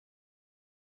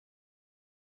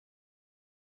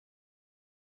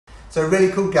So a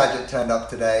really cool gadget turned up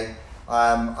today.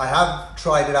 I have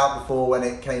tried it out before when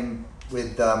it came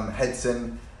with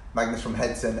Hedson, Magnus from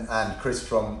Hedson and Chris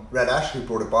from Redashe who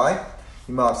brought it by.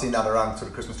 You might have seen that around sort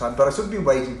of Christmas time, but I've sort of been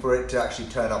waiting for it to actually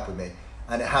turn up with me.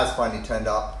 And it has finally turned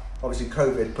up. Obviously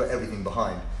COVID put everything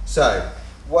behind. So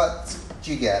what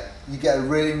do you get? You get a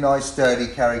really nice sturdy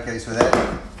carry case with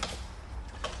it.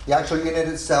 The actual unit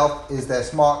itself is their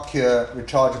Smart Cure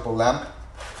rechargeable lamp.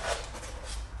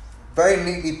 Very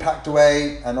neatly packed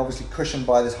away and obviously cushioned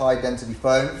by this high density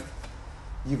foam.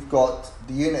 You've got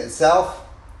the unit itself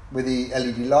with the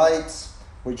LED lights,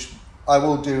 which I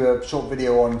will do a short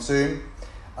video on soon,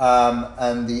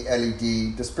 and the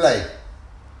LED display.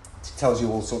 It tells you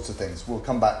all sorts of things. We'll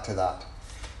come back to that.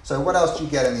 So what else do you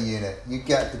get in the unit? You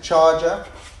get the charger.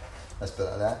 Let's put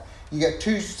that there. You get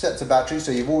 2 sets of batteries,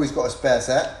 so you've always got a spare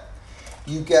set.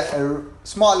 You get a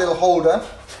smart little holder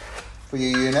for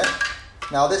your unit.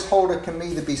 Now this holder can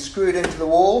either be screwed into the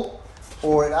wall,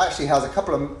 or it actually has a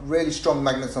couple of really strong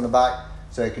magnets on the back,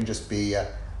 so it can just be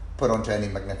put onto any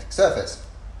magnetic surface.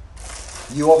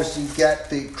 You obviously get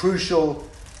the crucial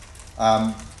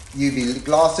UV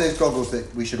glasses, goggles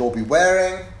that we should all be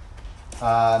wearing.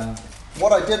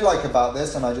 What I did like about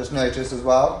this, and I just noticed as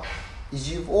well, is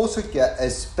you also get a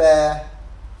spare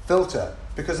filter,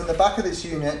 because in the back of this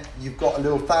unit you've got a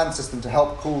little fan system to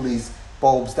help cool these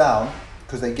bulbs down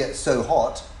because they get so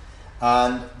hot,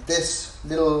 and this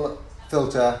little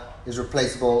filter is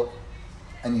replaceable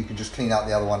and you can just clean out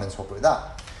the other one and swap it with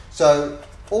that. So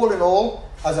all in all,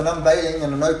 as an unveiling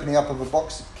and an opening up of a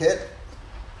box kit,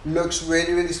 looks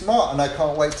really, really smart, and I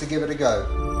can't wait to give it a go.